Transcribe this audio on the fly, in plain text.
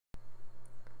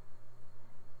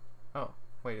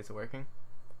Wait, is it working?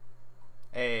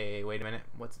 Hey, wait a minute.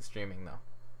 What's it streaming though?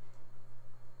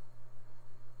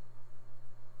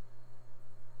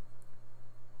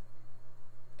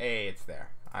 Hey, it's there.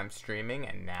 I'm streaming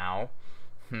and now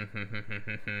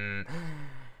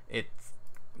it's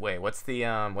wait, what's the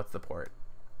port?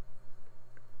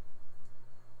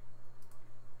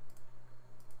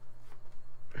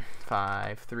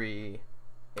 Five, 3,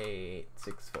 8,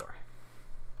 6, 4.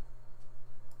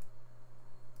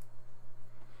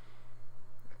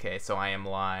 Okay, so I am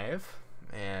live,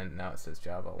 and now it says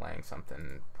Java lang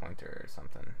something pointer or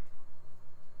something.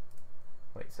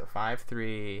 Wait, so 5,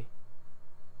 3,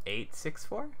 8, 6,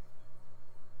 4?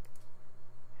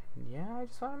 Yeah, I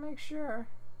just want to make sure.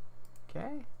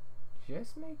 Okay,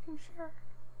 just making sure.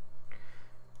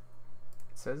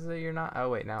 It says that you're not. Oh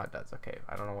wait, now it does. Okay,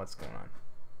 I don't know what's going on.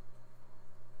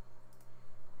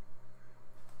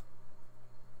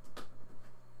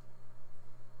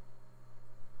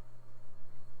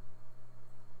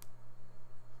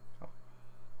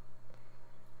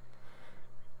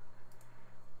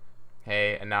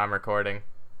 Hey, and now I'm recording.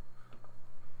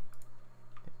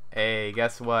 Hey,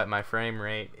 guess what? My frame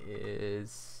rate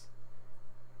is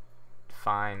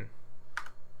fine.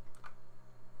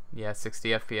 Yeah, 60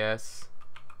 FPS.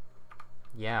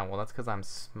 Yeah, well, that's because I'm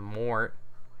smart.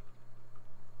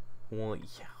 Well,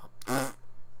 yeah.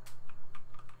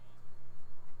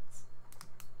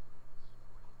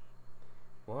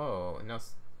 Whoa, no.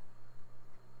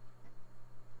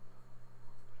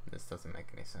 This doesn't make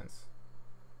any sense.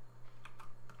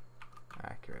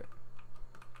 Accurate.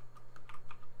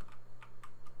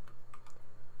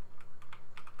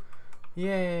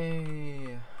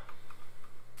 Yay!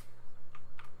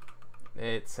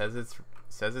 It says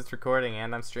it's recording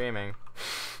and I'm streaming.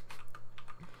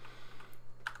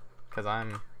 Cause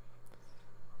I'm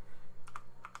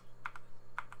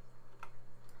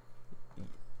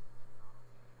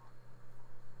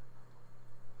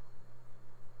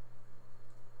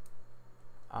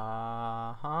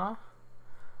uh-huh.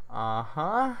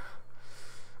 Uh-huh.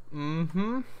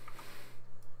 Mm-hmm.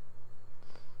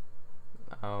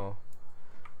 Oh.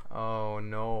 Oh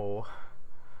no.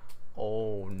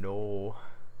 Oh no.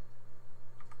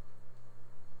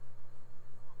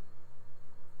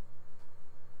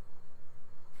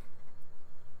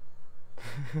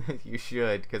 You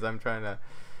should, because I'm trying to.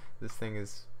 This thing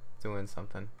is doing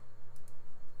something.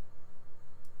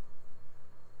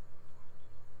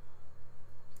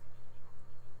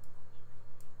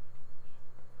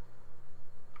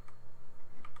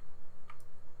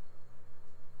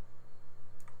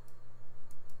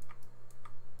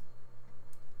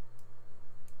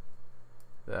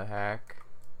 The heck?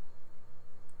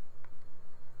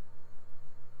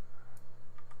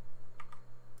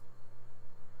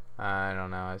 I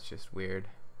don't know, it's just weird.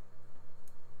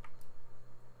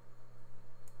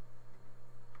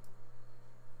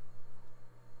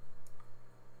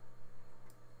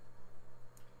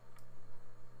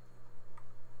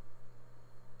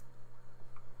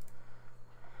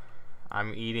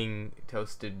 I'm eating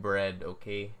toasted bread,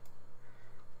 okay?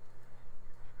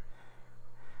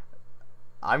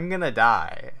 I'm gonna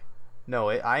die. No,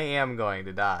 I am going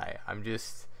to die. I'm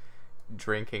just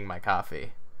drinking my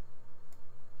coffee.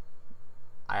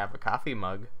 I have a coffee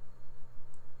mug.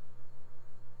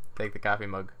 Take the coffee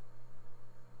mug.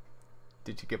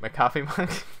 Did you get my coffee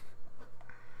mug?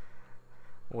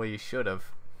 Well, you should have.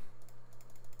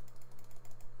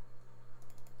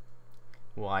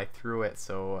 Well, I threw it,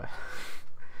 so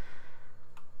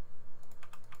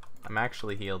I'm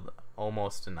actually healed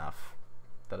almost enough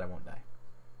that I won't die.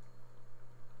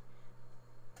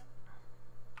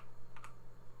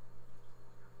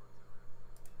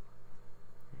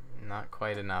 Not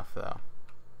quite enough, though.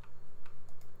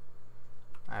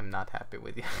 I'm not happy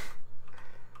with you.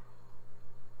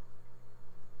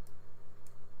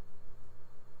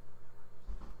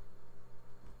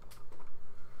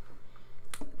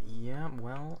 Yeah,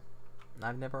 well,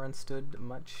 I've never understood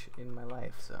much in my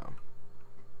life, so.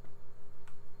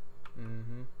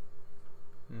 Mm-hmm.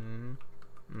 Mm-hmm.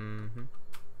 Mm-hmm.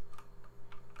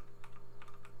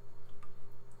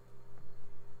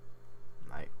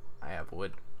 I have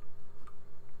wood.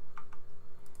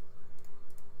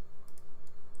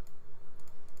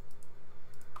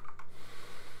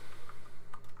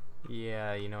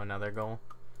 Yeah, you know, another goal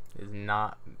is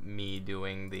not me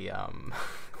doing the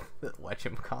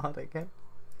whatchamacallit again.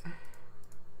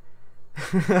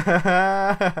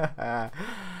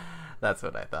 That's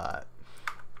what I thought.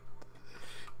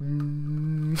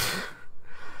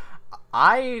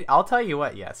 I'll tell you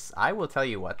what, yes. I will tell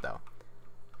you what, though.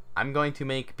 I'm going to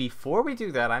make, before we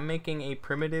do that, I'm making a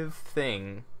primitive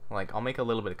thing Like, I'll make a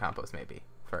little bit of compost maybe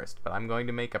first, but I'm going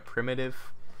to make a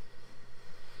primitive.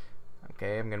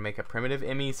 Okay, I'm gonna make a primitive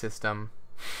IME system.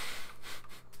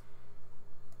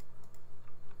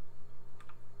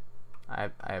 I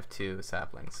have 2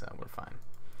 saplings, so we're fine.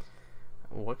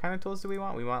 What kind of tools do we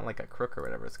want? We want like a crook or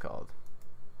whatever it's called.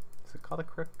 Is it called a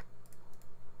crook?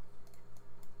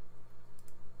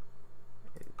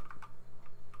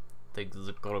 Take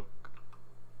the crook.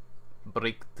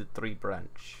 Break the tree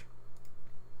branch.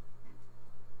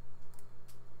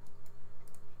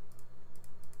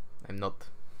 I'm not.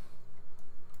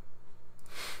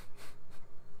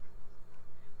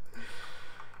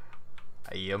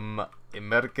 I am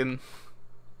American.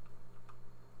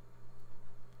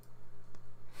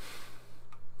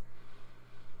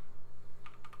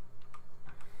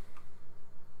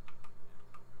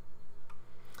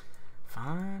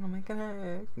 Fine, I'll make an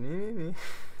egg. Maybe.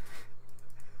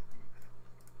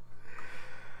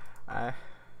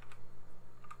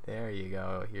 There you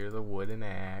go. Here's a wooden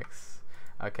axe.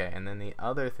 Okay, and then the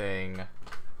other thing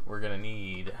we're gonna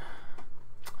need.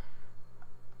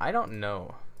 I don't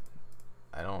know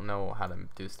how to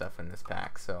do stuff in this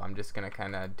pack, so I'm just gonna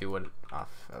kind of do it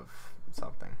off of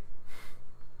something.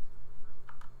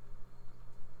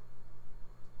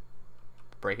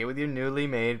 Break it with your newly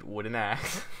made wooden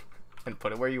axe and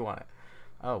put it where you want it.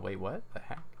 Oh wait, what the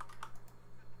heck?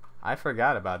 I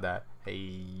forgot about that.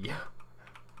 Hey,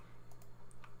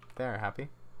 there, happy?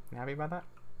 You happy about that?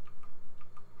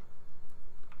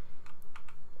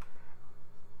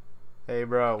 Hey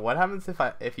bro, what happens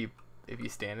if you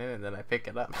stand in it and then I pick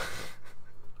it up?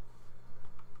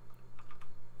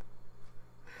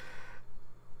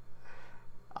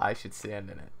 I should stand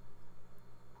in it.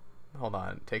 Hold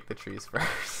on, take the trees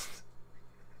first.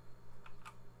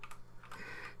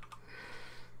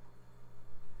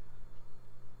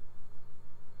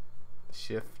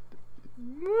 Shift.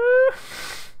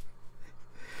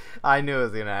 I knew it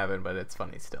was gonna happen, but it's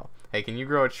funny still. Hey, can you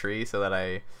grow a tree so that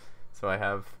I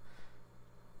have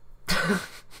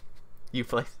you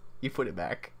put it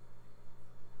back.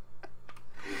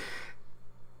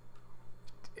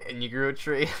 And you grew a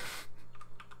tree.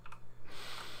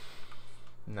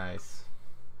 Nice.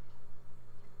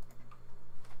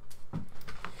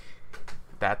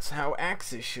 That's how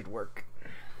axes should work.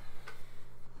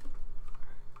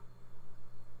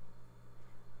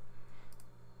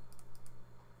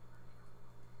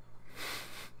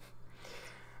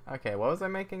 Okay, what was I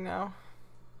making now?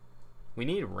 We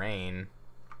need rain.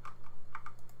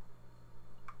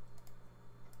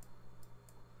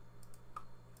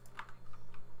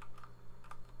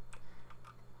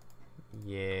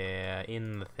 Yeah,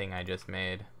 in the thing I just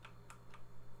made.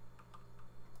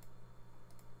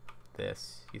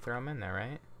 This. You throw them in there,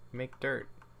 right? Make dirt.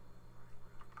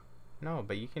 No,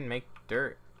 but you can make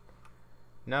dirt.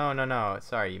 No.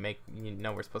 Sorry,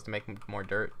 we're supposed to make more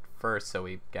dirt first so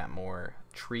we got more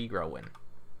tree growing.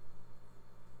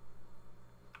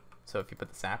 So if you put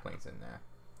the saplings in there.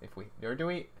 Are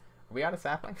we out of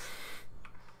saplings?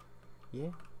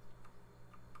 Yeah.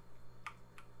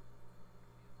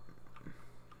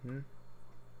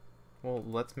 Well,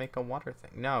 let's make a water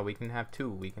thing. No, we can have 2.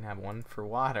 We can have one for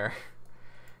water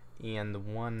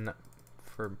and one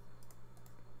for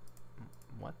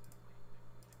what?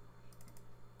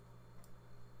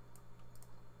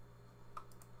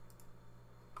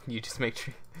 You just make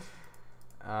tree.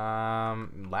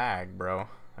 Lag, bro.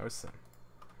 There was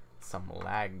some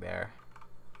lag there.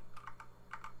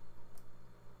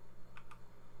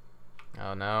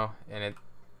 Oh no, and it.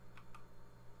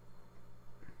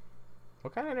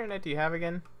 What kind of internet do you have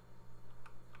again?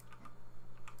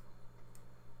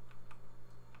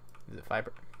 Is it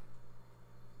fiber?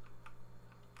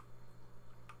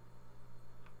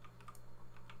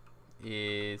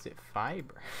 Is it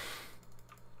fiber?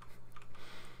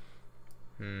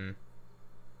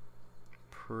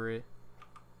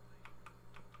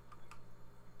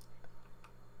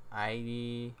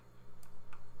 ID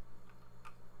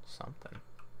something.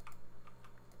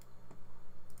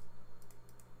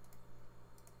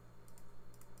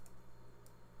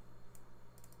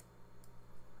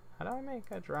 How do I make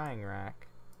a drying rack?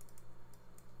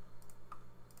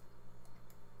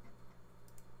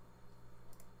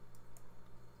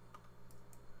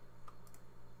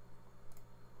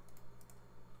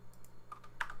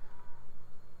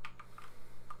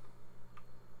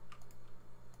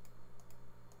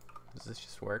 Does this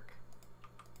just work?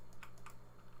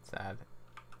 Sad.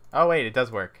 Oh wait, it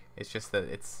does work. It's just that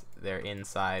they're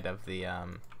inside of the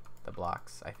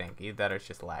blocks, I think. Either that or it's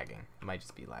just lagging. It might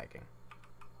just be lagging.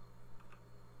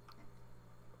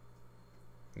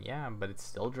 Yeah, but it's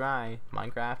still dry.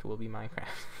 Minecraft will be Minecraft.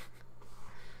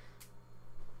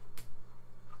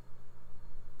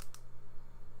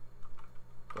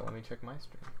 me check my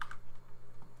stream.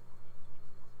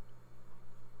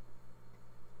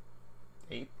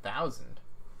 8,000.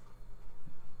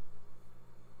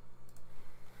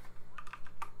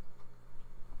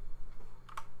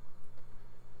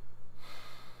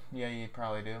 Yeah, you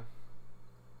probably do.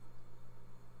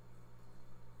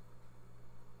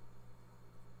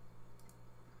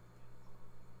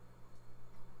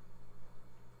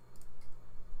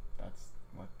 That's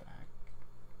what the heck.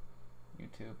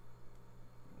 YouTube.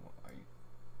 What are you?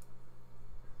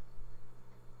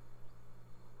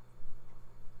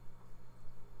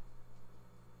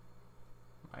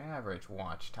 My average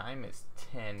watch time is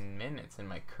 10 minutes and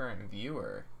my current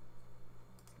viewer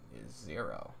is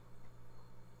 0.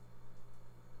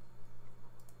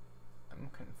 I'm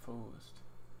confused.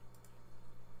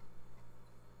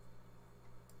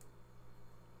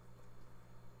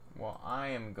 Well, I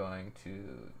am going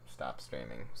to stop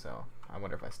streaming, so I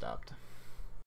wonder if I stopped.